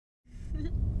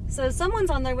So someone's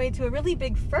on their way to a really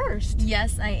big first.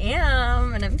 Yes, I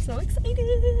am, and I'm so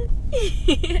excited.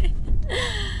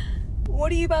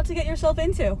 What are you about to get yourself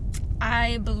into?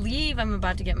 I believe I'm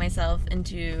about to get myself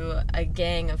into a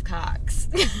gang of cocks.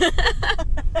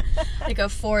 Like a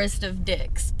forest of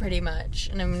dicks, pretty much.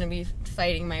 And I'm going to be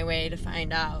fighting my way to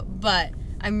find out. But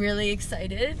I'm really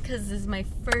excited because this is my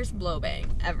first blow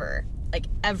bang ever. Like,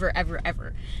 ever.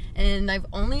 And I've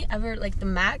only ever, like, the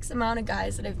max amount of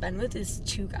guys that I've been with is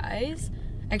 2 guys.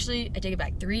 Actually, I take it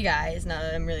back, 3 guys now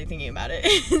that I'm really thinking about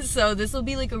it. So this will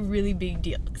be, like, a really big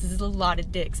deal because this is a lot of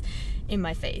dicks in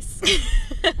my face.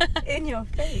 In your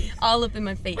face? All up in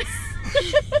my face.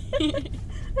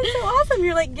 That's so awesome.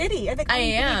 You're, like, giddy. I think I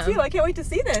am. Giddy too. I can't wait to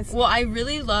see this. Well, I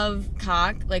really love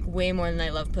cock, like, way more than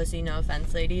I love pussy. No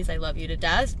offense, ladies. I love you to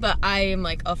death. But I am,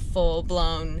 like, a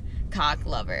full-blown cock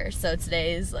lover. So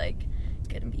today is, like,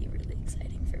 gonna be really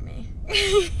exciting for me.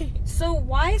 So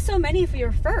why so many for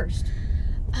your first?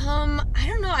 I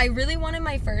don't know. I really wanted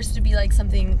my first to be like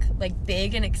something like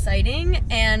big and exciting,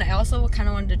 and I also kind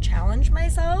of wanted to challenge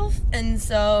myself. And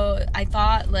so I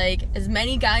thought, like, as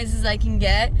many guys as I can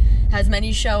get, as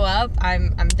many show up,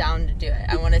 I'm down to do it.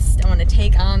 I want to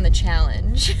take on the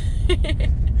challenge.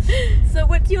 So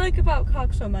what do you like about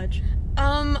cock so much?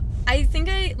 I think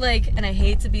I like, and I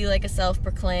hate to be like a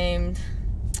self-proclaimed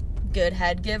good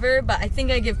head giver, but I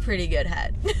think I give pretty good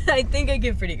head. I think I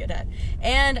give pretty good head.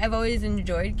 And I've always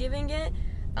enjoyed giving it.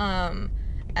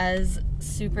 As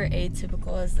super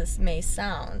atypical as this may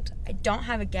sound, I don't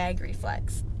have a gag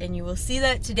reflex. And you will see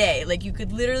that today. Like, you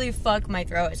could literally fuck my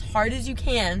throat as hard as you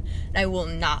can, and I will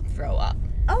not throw up.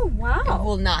 Oh, wow. It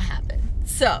will not happen.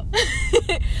 So,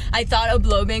 I thought a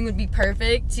blow bang would be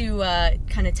perfect to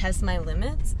kind of test my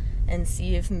limits and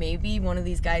see if maybe one of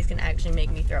these guys can actually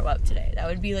make me throw up today. That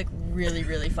would be, like, really,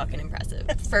 really fucking impressive.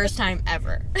 First time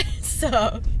ever.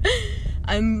 So,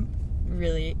 I'm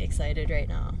really excited right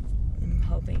now. I'm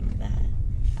hoping that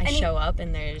I show up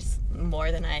and there's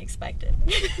more than I expected.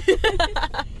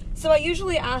 So I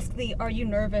usually ask the "are you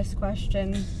nervous"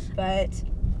 question, but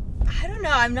I don't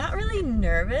know. I'm not really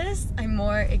nervous. I'm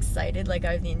more excited. Like,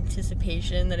 I have the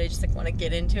anticipation that I just, like, want to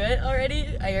get into it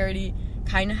already. I already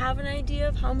kind of have an idea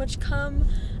of how much cum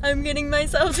I'm getting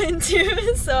myself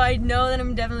into. So I know that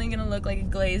I'm definitely going to look like a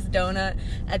glazed donut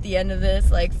at the end of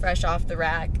this, like, fresh off the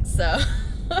rack. So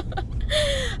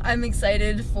I'm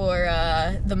excited for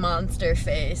the monster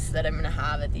face that I'm going to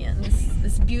have at the end.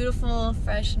 This beautiful,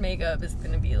 fresh makeup is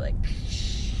going to be, like,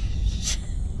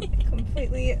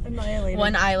 completely annihilated.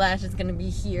 One eyelash is going to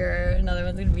be here, another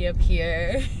one's going to be up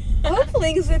here.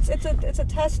 Hopefully, it's a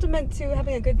testament to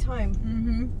having a good time.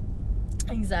 Mm-hmm.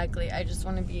 Exactly. I just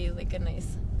want to be like a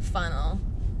nice funnel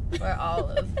for all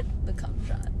of the cum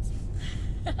shots.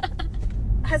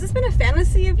 Has this been a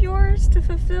fantasy of yours to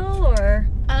fulfill, or?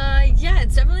 Yeah,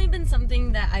 it's definitely been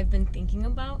something that I've been thinking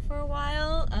about for a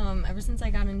while. Ever since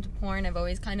I got into porn, I've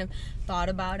always kind of thought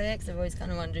about it, because I've always kind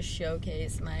of wanted to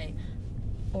showcase my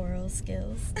oral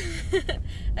skills,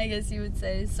 I guess you would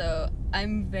say. So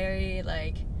I'm very,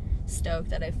 like, stoked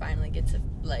that I finally get to,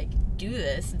 like, do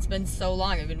this. It's been so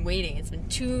long. I've been waiting. It's been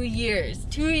 2 years.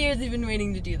 2 years I've been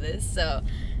waiting to do this. So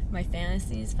my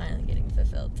fantasy is finally getting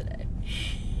fulfilled today.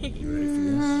 You ready for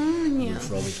this? Yeah.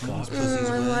 For all these cocks, pussies,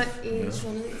 I man. want each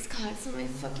one of these cocks in my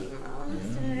fucking mouth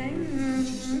today.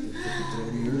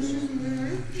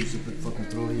 Juicy big fucking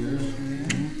throat of yours.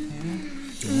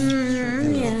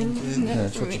 Yeah,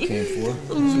 That's what you came for. That's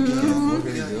what you came for.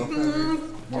 There you go.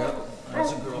 Yep.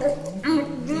 That's a girl.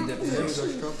 Feed that face.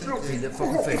 Feed that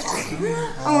fucking face.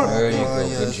 There you go.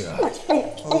 Good job.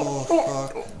 Oh,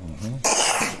 fuck.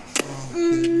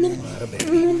 Not a baby.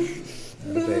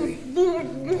 Not a baby. All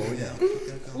the way down.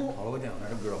 All the way down.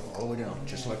 Not a girl. All the way down.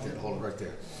 Just like that. Hold it right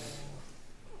there.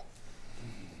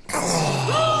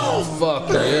 Oh, fuck.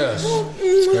 Yes.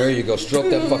 There you go. Stroke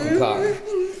that fucking cock.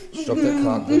 Stroke that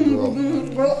cock. Good girl. Two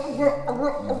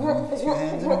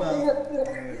hands in the mouth.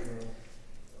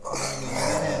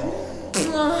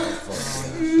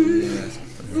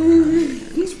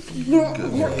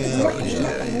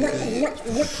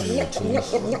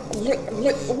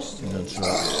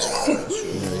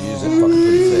 Use that fucking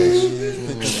pretty face.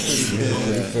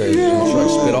 Pretty face. That's right.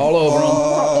 Spit all over them.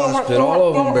 Spit all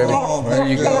over them, baby. There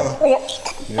you go.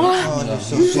 Yeah.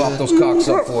 Swap those cocks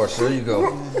up for us. There you go.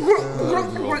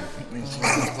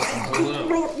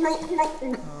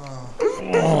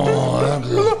 Oh, that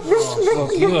girl. Oh,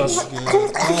 fuck yes.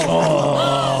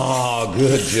 Oh,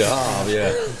 good job.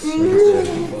 Yeah.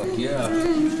 Fuck yeah.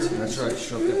 That's right.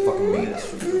 Stroke that fucking meat.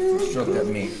 Stroke that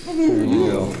meat. There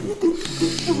you go.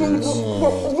 Yes. Oh,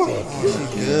 fuck.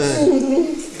 Good.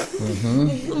 Mm-hmm.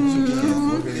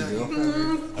 There you go.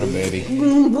 baby.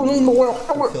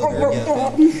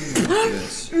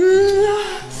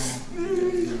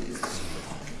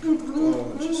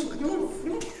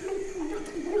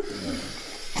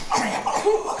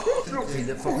 Feed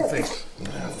that fucking face.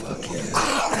 Fuck yeah.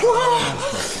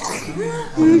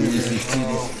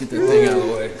 Get that thing out of the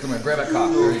way. Come here, grab that cock.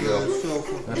 There you go.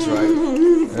 That's right.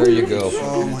 There you go.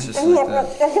 It's just like that.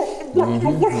 Look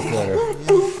at her.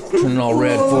 Turning all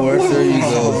red for us. There you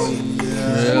go.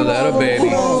 Yeah, that a baby.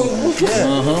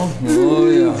 Uh-huh. Oh,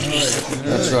 yeah.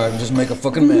 That's right. Just make a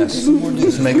fucking mess.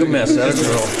 Just make a mess. That a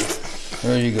girl.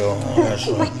 There you go. Oh, that's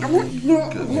right.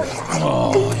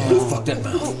 Oh, yeah. Fuck that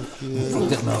mouth. Fuck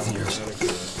that mouth of yours.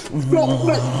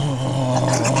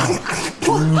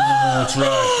 That's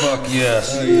right. Fuck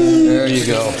yes. There you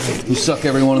go. You suck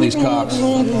every one of these cocks.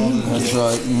 That's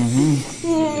right. Mm-hmm.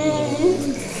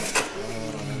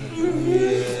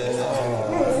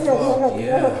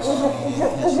 Yes.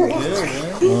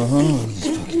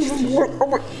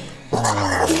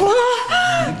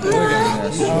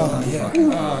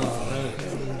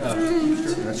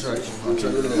 That's right. Look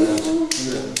at that.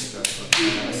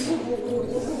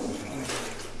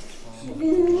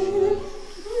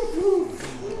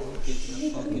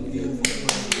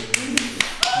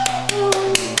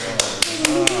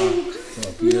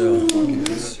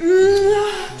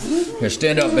 Here,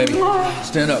 stand up, baby.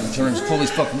 Stand up. Turn. Pull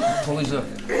these fucking. Pull these up.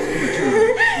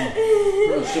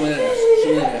 Show me that ass.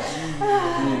 Show me that ass.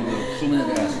 Show me that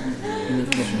ass.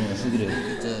 Look at it.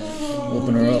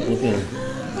 Open her up. Look at her.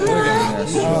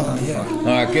 All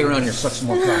right, get around here. Suck some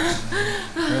more cocks.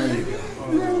 There you go.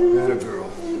 That a girl.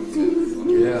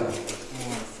 Yeah.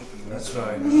 That's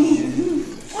right.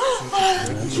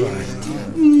 That's right.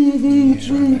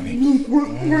 He's right, baby.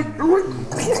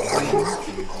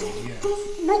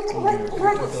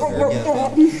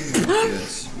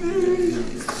 Yes.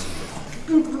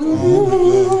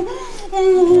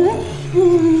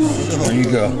 There you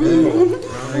go.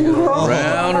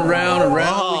 Round and round and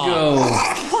round we go.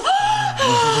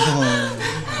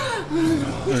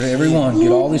 Everyone,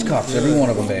 get all these cocks, every one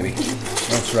of them, baby.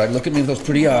 That's right. Look at me with those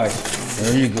pretty eyes.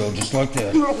 There you go, just like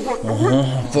that.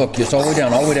 Fuck yes, all the way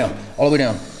down, all the way down, all the way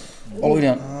down, all the way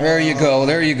down. There you go,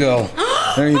 there you go.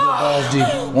 There you go, balls deep.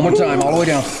 One more time, all the way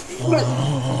down.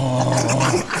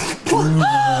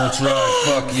 That's right,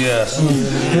 fuck yes.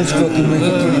 Let's fucking make a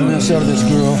pretty mess out of this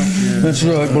girl. That's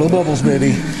right, blow bubbles,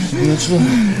 baby. That's right.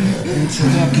 That's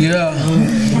right. Fuck yeah.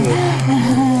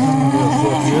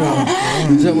 Fuck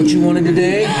yeah. Is that what you wanted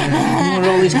today? You wanted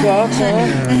all these cocks, huh?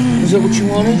 Is that what you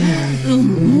wanted?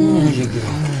 There you go.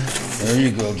 There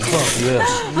you go. Fuck yes.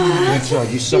 That's right,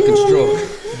 you suck and stroke.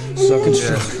 Suck and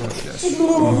stroke.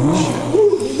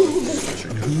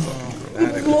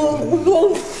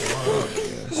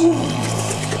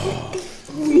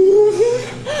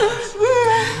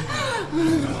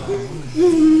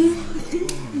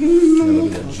 Look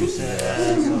at that juicy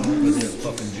ass. Look at that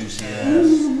fucking juicy ass.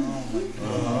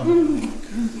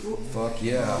 Fuck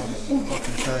yeah.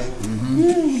 Fucking tight.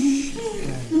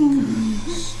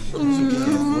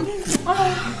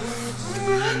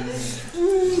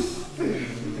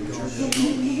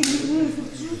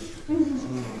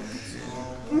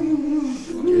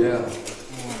 Yeah.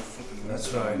 That's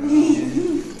right.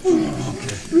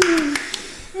 Okay.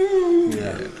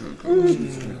 Yeah.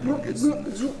 Look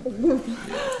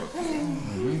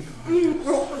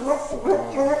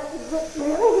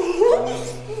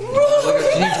at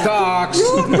these cocks.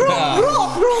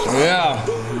 Yeah.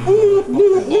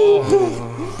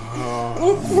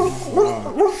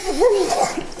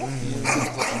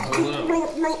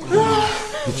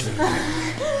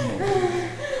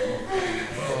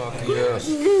 Fuck yes.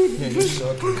 Yeah, you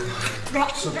suck.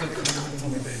 Suck that cock for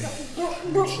me, baby.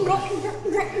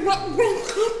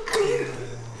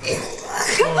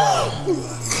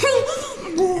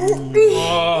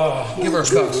 Give her a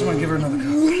cock. Someone give her another cock.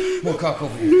 More cock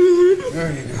over here.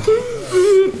 There you go.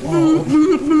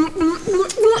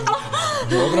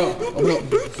 Open up. Open up.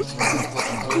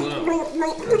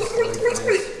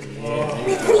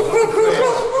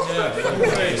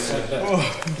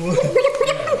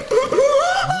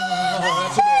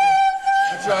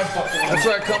 That's right. That's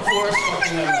right. Come for us.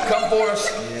 Come for us.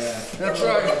 That's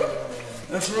right.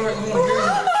 That's right. We want to hear you.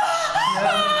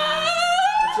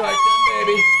 That's right. Come,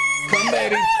 baby. Come,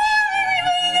 baby.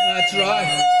 That's right.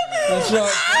 That's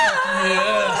right.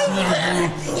 Yes.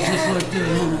 Just like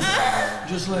that.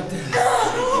 Just like that.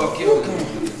 Fuck you.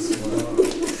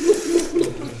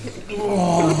 Come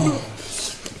on.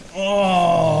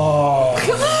 Oh.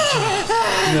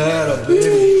 That a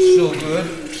baby. So good.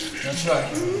 That's right.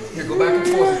 Here, go back and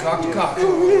forth, cock to cock.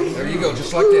 There you go,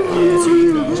 just like that.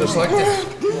 Just like that.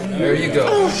 There you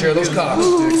go. Share those cocks.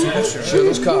 Share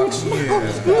those cocks.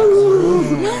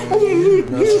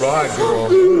 That's right, girl.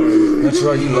 That's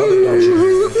right. You love it, don't you?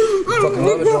 You fucking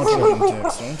love it, don't you?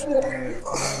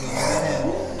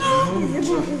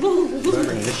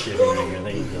 Bring this shit in here.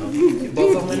 There you go. Get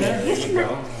both of them in there. There you go.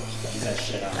 Get that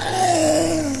shit out.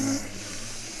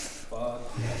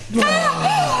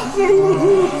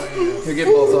 Here, get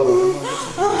both of them.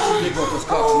 Get both those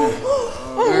cocks in there.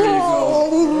 There you go.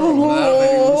 That,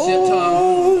 baby. Sit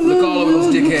tongue. Look all over those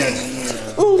dickheads.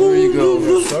 There you go.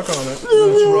 Suck on it.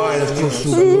 That's right. That feels so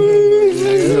good.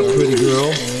 You're a pretty girl.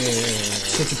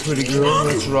 Such a pretty girl.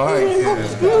 That's right.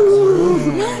 That's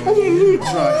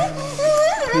right.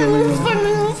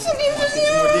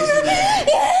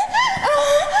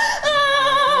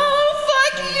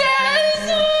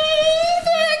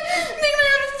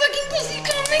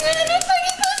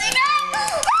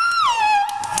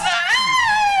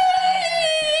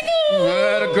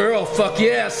 That a girl. Fuck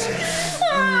yes.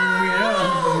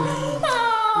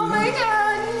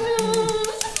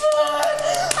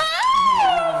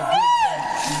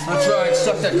 That's right,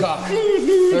 suck that cock.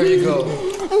 There you go.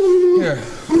 Here.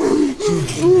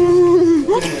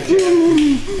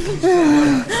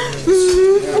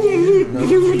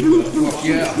 Fuck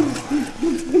yeah.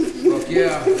 Fuck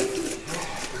yeah.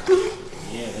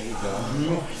 Yeah, there you go.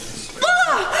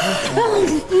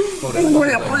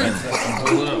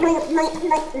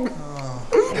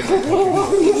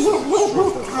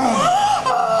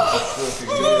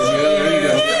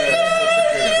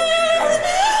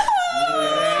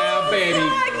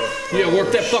 Yeah, work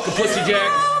that fucking pussy, Jack.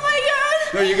 Oh my god!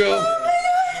 There you go.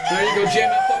 There you go, jam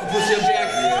that fucking pussy up, Jack.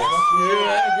 Yeah,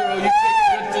 that girl, you take it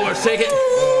good for us. Take it.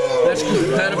 That's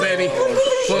good. That a baby.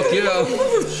 Fuck yeah.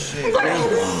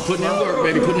 Putting in work,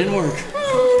 baby. Putting in work.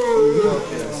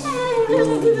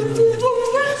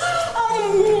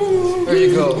 There you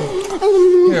go.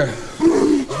 Here.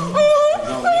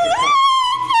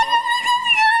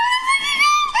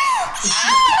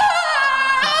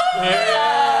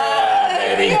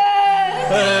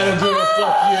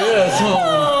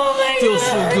 Feels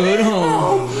so good,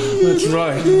 huh? That's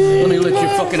right. Let me lick your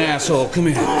fucking asshole. Come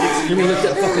here. Let me lick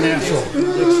that fucking asshole.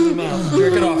 Licks in the mouth.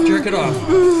 Jerk it off. Jerk it off.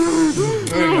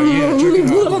 There you go. Yeah, jerk it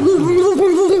off.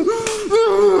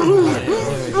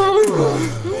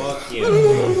 Fuck yeah.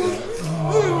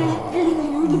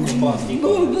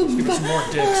 Let's give it some more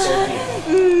dicks.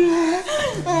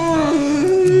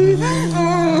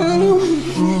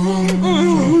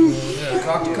 Yeah,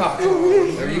 cock to cock.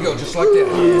 There you go. Just like that.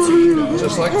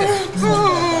 Just like that.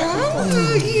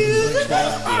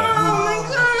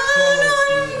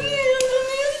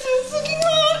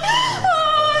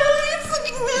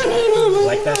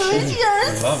 Like that shit?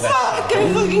 Yes, Love that fuck, I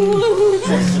fucking love it.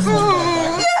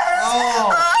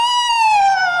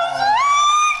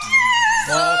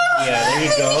 Fuck yeah, there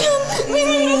you go.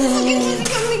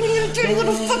 Dirty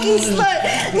little fucking slut.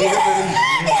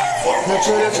 That's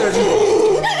right. That's right.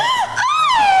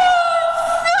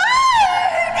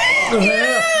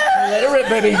 Yeah, let it rip,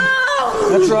 baby.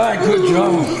 That's right. Good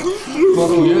job.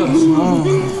 Fuck yes.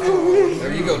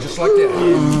 There you go. Just like that.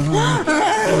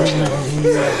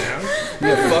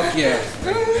 Yeah, fuck yeah.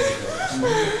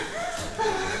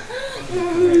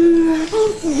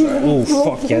 Oh,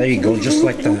 fuck yeah, there you go, just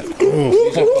like that. Oh,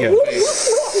 fuck yeah.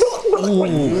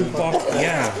 Oh, fuck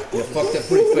yeah. Yeah, fuck that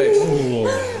pretty face. Oh,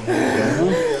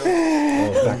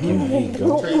 back in, there you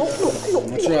go.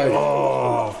 That's right.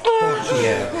 Oh, fuck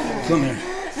yeah. Come here.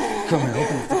 Come here.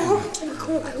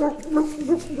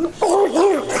 Open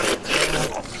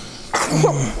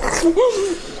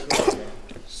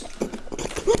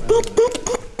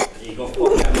There you go,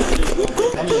 fuck yeah.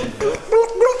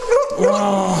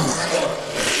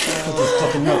 Put those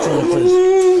fucking nuts on your face.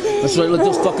 That's right, lick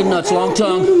those fucking nuts. Long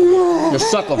tongue. Just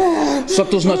suck them. Suck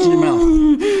those nuts in your mouth.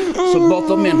 Suck both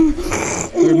of them in.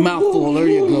 Your mouthful. There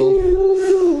you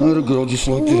go. Let a girl just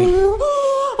like that.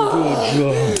 Good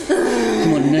job.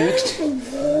 Come on, next.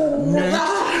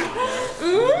 Next.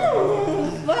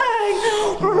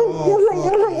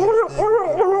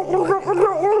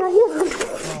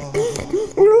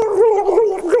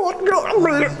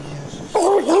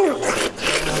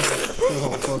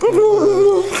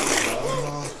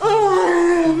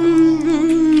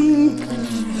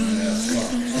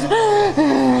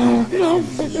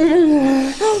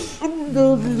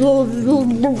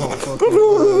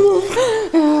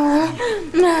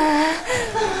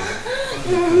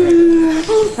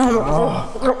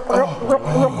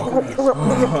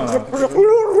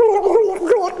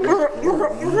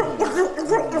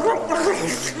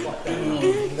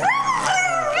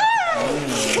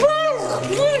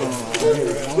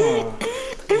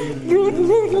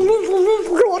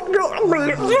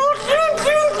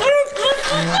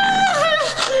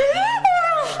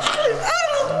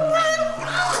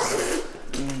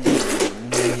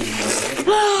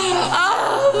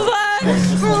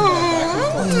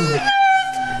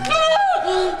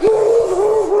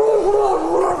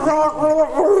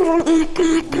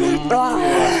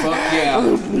 Fuck yeah.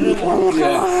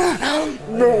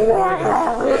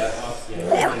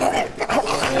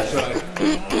 That's right.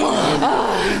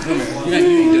 You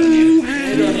ain't done yet.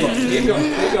 Keep going.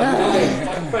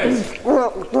 Face.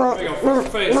 There you go.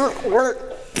 Face. Take your breath.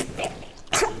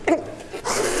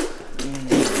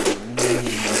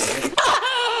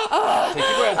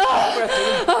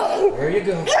 There you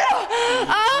go.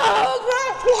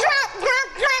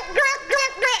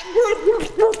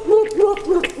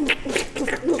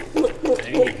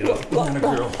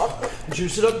 Girl.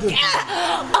 Juice it up good.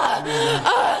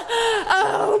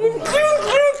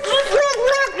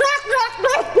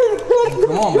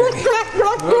 Come on, baby.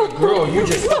 Good girl, you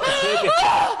just fucking take it.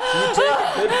 You take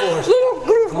it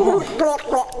good for us.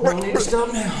 Come on. No need to stop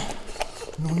now.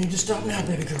 No need to stop now,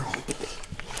 baby girl.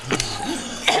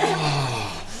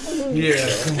 Yeah,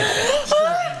 come on.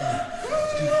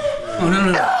 Oh,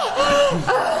 no.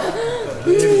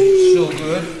 Baby, so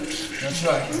good. That's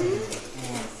right.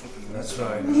 That's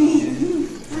right.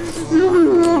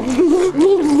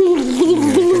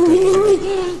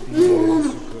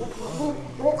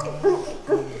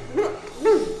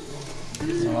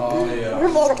 Oh, yeah.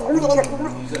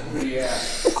 He's a pretty ass.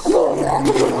 Come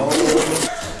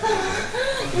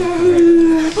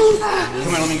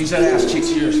on, let me use that ass cheeks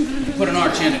of yours. Put an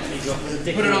arch in it.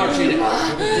 Put an arch in it.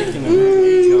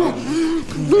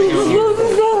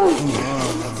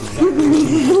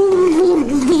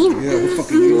 Yeah, we're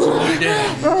fucking using it down.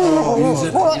 Use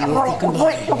it on your fucking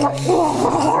body.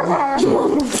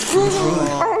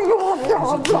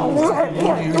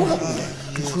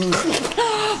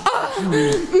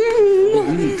 You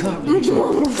need cock, don't you?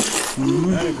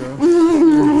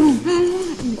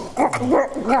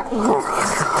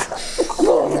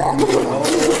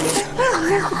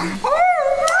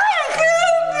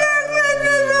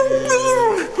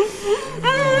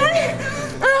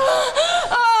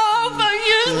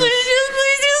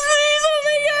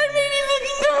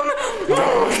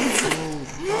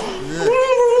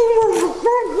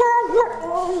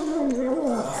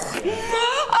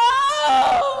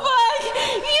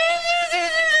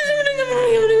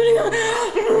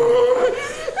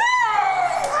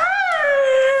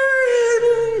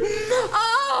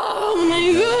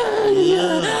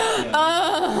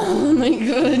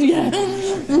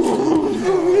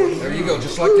 There you go,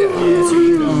 just like that.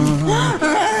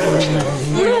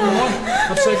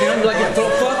 Upside down, like your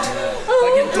throat fucked?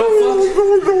 Like your throat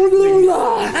fucked?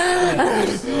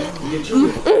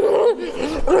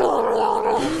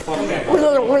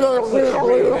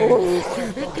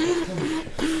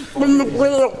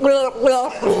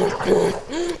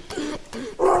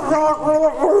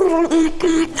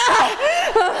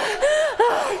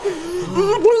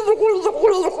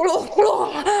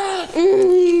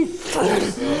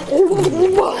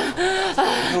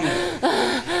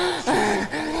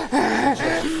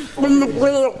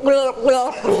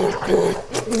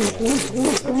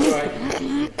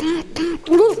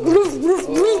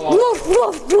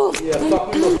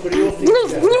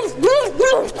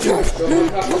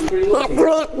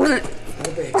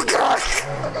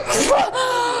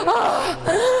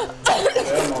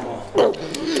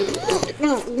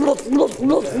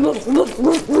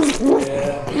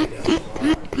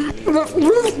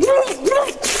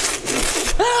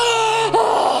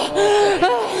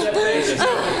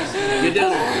 Get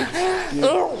down there.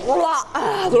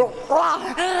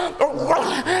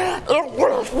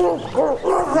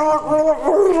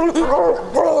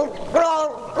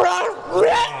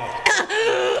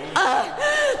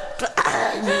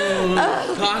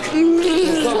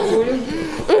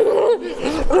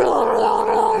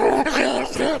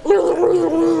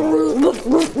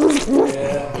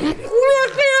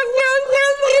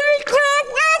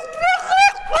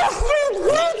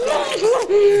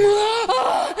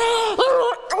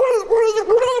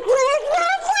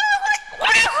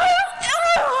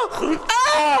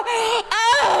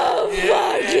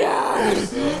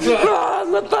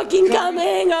 I'm fucking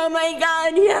coming! Oh my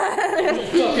god, yeah!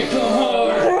 Fucking come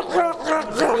hard!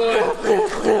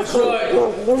 That's right.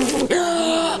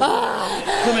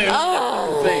 Come here.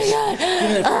 Face.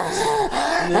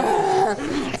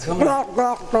 Come on.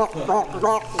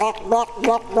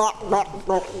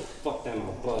 Fuck them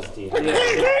applause to you. Yeah.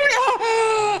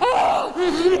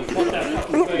 Fuck that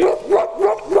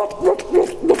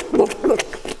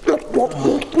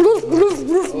fucking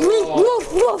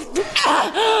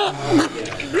face.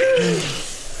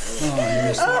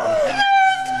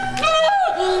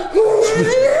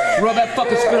 Rub that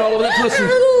fucking spit all over that pussy.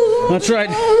 That's right.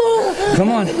 Come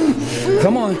on.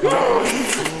 Come on.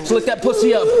 Slick that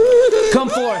pussy up. Come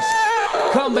for us.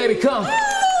 Come, baby, come.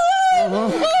 That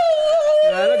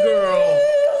a girl.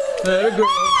 That a girl.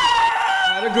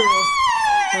 That a girl.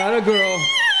 That a girl.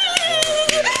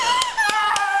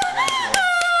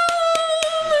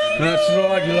 That's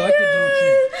right. You like it, don't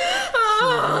you? Oh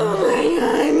my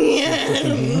God, yeah.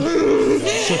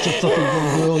 Such a fucking good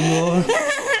girl you are.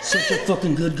 Such a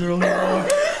fucking good girl you are.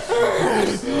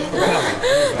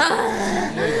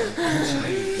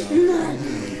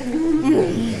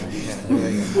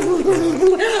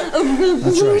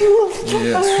 That's right.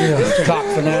 Yes. Yeah. Cock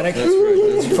fanatic. That's right.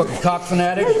 That's right. Fucking cock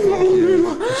fanatic.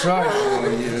 That's right.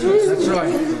 That's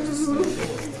right.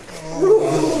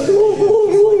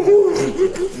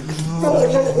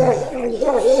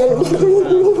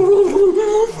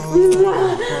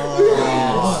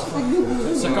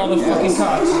 Suck all the fucking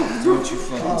cocks. Don't you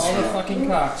fucking All the fucking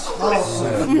cocks. That's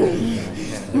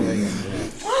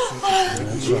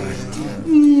right.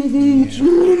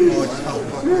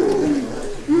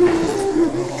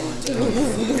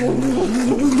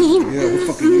 Yeah, we're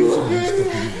fucking using this.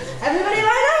 Everybody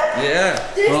line up? Yeah.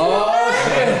 Oh,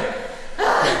 shit.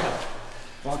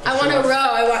 I want a row.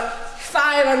 I want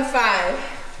 5 on 5.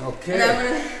 Okay. And I'm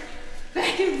gonna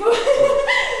back and forth.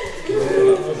 The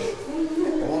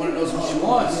woman knows what she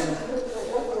wants.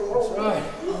 That's right.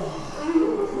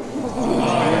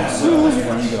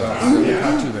 Yeah,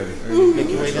 not too, baby. Make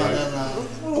your way down that line.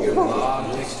 You get a lot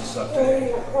of dicks to suck today.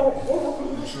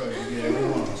 That's right. You get every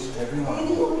one of us. Every one of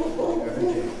them. Every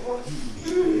day.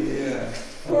 Yeah.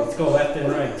 Let's go left and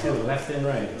right too. Left and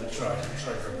right. That's right. That's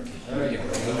right. There you go.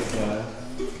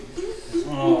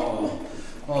 Oh.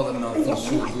 Oh, the mouth feels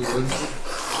so good.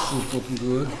 So fucking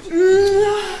good.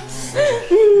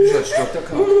 Just stroke that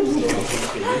cock.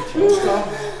 Stop.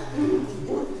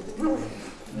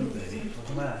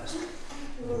 Last.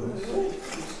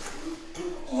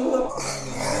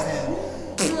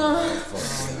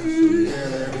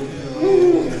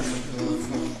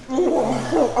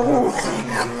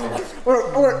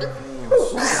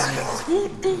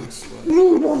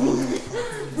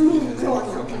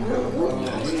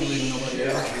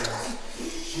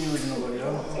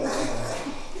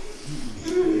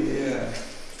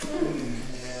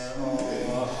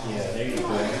 Yeah, there you go.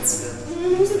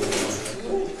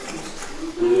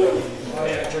 Oh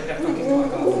yeah, jerk that fucking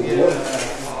cock off. Yeah.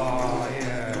 Oh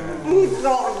yeah.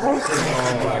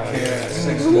 Yeah.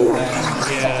 Six good things.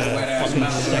 Yeah. Wet ass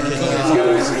mouth. Look at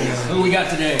these guys. Who we got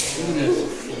today? Look at this.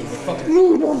 Fucking.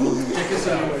 Check this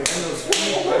out. And those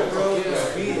feet, right, bro? Yeah,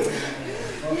 feet.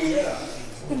 Oh yeah.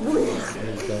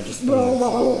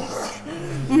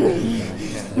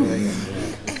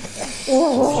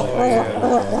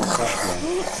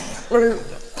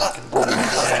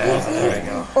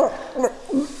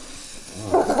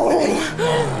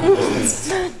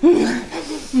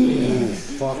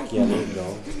 Fuck yeah, there you go.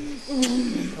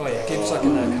 Oh yeah, keep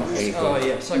sucking that cock. Oh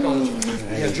yeah, suck all this.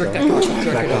 Yeah, jerk that cock.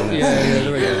 Jerk it up. Yeah,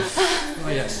 there we go. Oh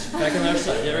yes, back on the other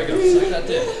side. There we go. Suck that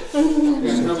dick.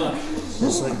 Here, come on.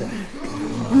 Just like that.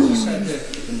 Suck that dick.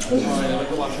 Oh yeah, look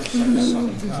at watch her suck that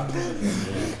fucking cock.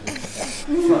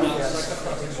 Now suck the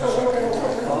fucking cock.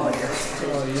 Oh yes.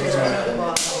 Oh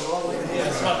yeah. Yeah,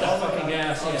 suck that fucking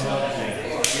ass. Yeah.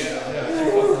 Yeah.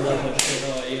 You fucking love that shit.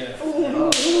 Oh yeah.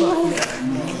 Oh fuck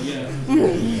yeah.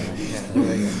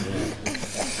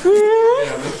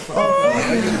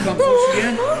 Come close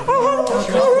again. Come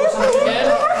close again.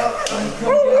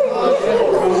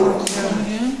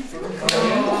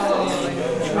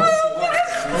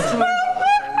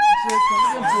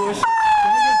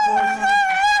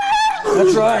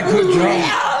 That's right. Good job.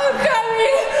 I'm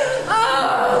coming. Oh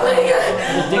my God.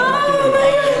 Oh my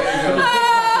God.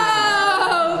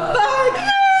 Oh fuck.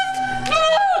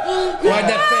 Ride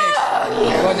that face.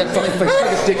 Ride that fucking face.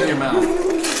 Stick a dick in your mouth.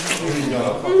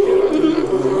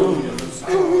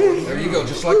 There you go,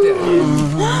 just like that.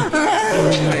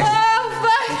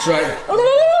 That's right.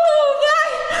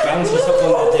 Bounce yourself on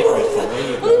that dick right there. There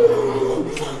you go.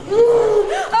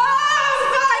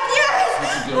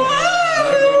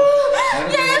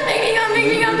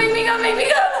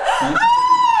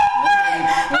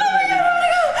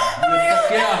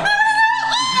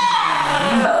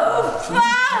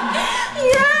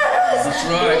 That's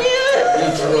right.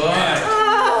 That's right.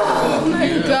 Oh my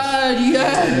God,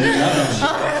 yes.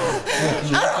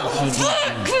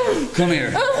 Come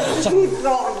here.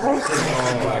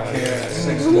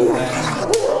 Six good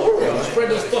legs. Spread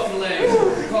those fucking legs.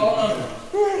 Call on.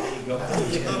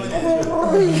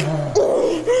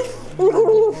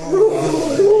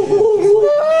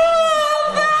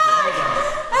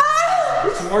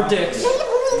 dicks.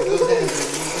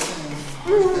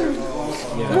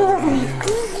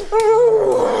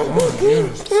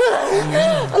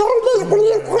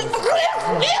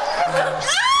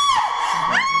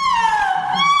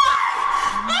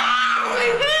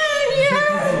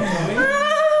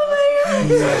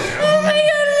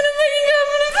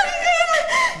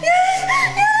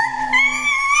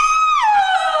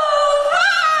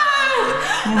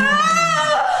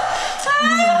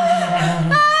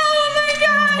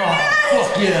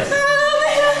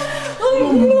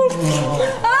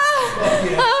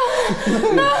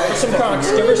 Some cocks.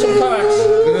 Give her some cocks.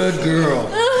 Good girl.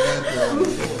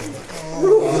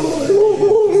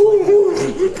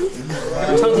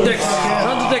 Tons of dicks.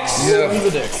 Tons of dicks. Yeah. Tons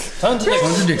of dicks. Tons of dicks.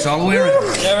 Tons of dicks all the way around.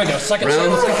 There we go. Suck it.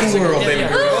 Round the fucking world, baby Yeah.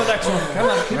 girl. Go next one. Come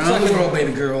on. Keep Round the sucking. world,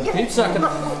 baby girl. Keep sucking.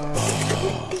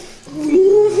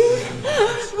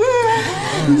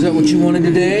 Is that what you wanted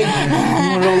today? You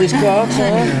wanted all these cocks,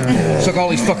 huh? Suck all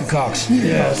these fucking cocks.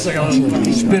 Yeah, suck all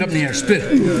this. Spit up in the air. Spit.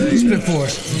 Spit for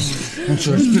us. That's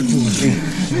right. Spit for us.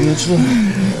 That's right.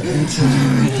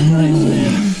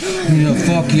 Yeah,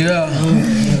 fuck yeah.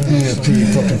 Yeah, pretty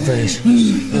fucking face.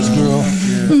 This girl.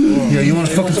 Yeah, you want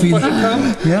us to fucking feed it?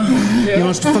 Yeah? You want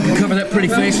us to fucking cover that pretty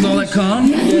face with all that cum?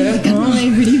 Yeah. Huh?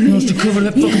 You want us to cover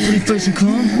that fucking pretty face in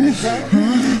cum? Huh?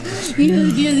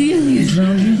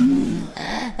 Drown you?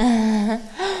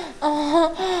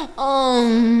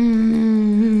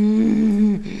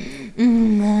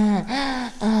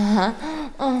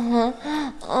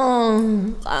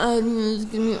 God,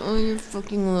 just give me all your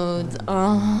fucking loads.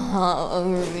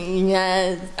 Over me,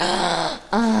 yes.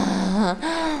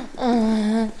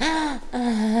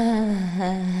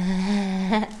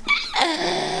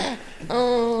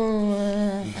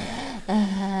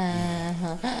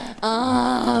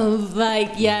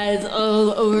 Like, yes,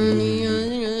 all over me.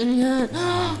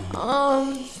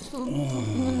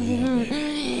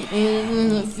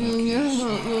 And I feel your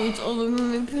hot loads all over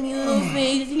my pretty little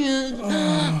face. Yes.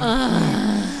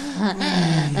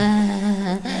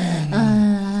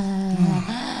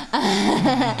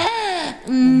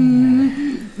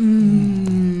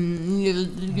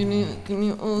 Give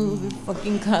me all of your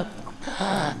fucking cup.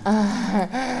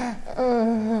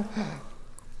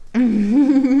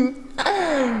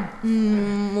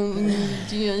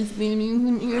 Just baby,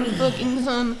 you're fucking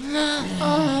cum.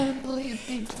 Blow your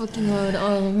big fucking load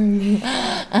all over me.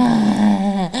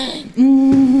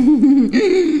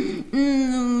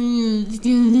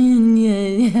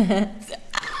 Yes.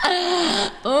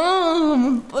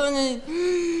 Oh, but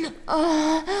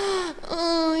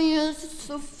oh, yes, it's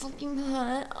so fucking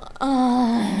hot.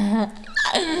 Oh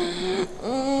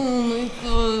my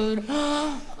god.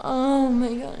 Oh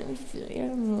my god, I feel like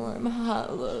I'm warm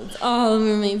hot loads all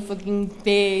over my fucking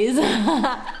face.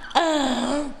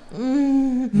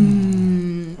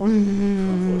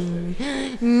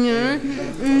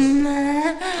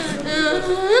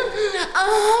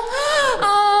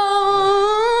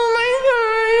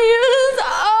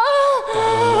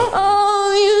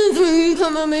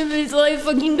 Come on my face while I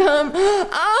fucking come.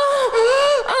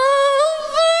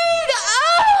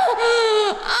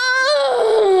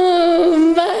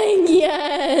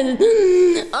 Yes.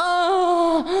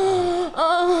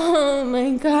 Oh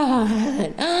my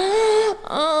god.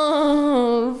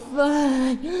 Oh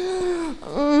fuck.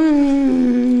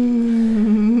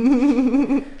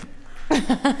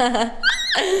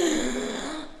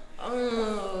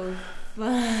 Oh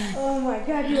fuck. Oh my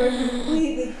god, you are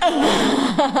completely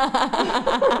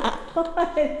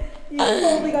You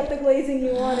totally got the glazing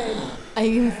you wanted. I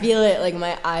can feel it, like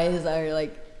my eyes are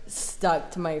like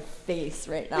stuck to my face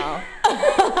right now.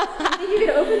 Think you can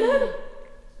open them?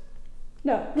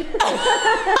 No.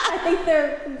 I think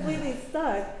they're completely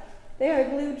stuck. They are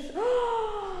glued.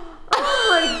 Oh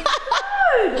my god!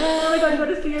 Oh my god, go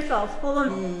to see yourself. Hold on.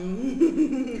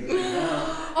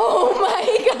 Oh my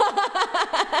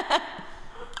god!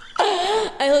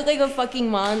 I look like a fucking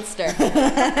monster.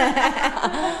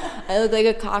 I look like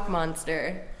a cock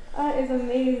monster. That is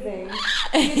amazing.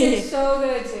 You did so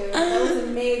good too. That was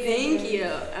amazing. Thank you.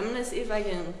 I'm gonna see if I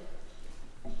can.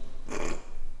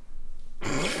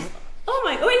 Oh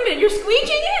my, wait a minute, you're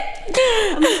squeaking it?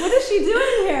 I'm like, what is she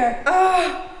doing here?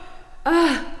 Oh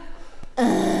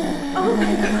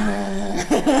my god.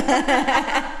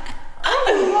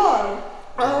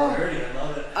 Oh Dirty, I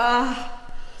love it.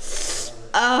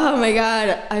 Oh my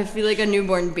god, I feel like a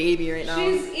newborn baby right now.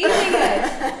 she's eating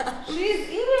it. She's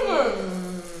eating it.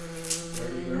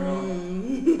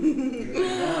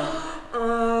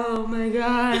 Oh my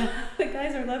god. The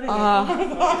guys are loving it.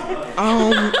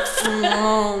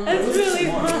 No. That's really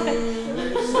fun.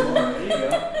 There you go.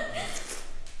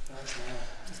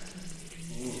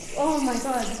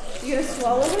 god. You gonna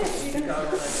swallow it? You gonna...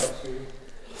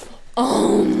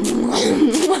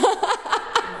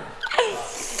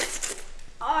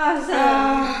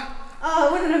 Awesome.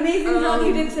 Oh, what an amazing job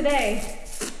you did today.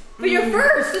 But you're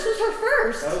first. This was her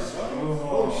first. That was fun.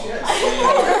 Oh shit. I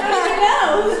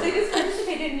know. They just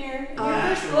participated in your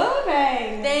first load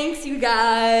bang. Thanks, you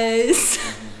guys.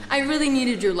 I really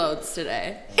needed your loads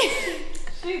today.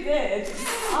 She did.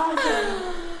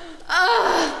 Awesome.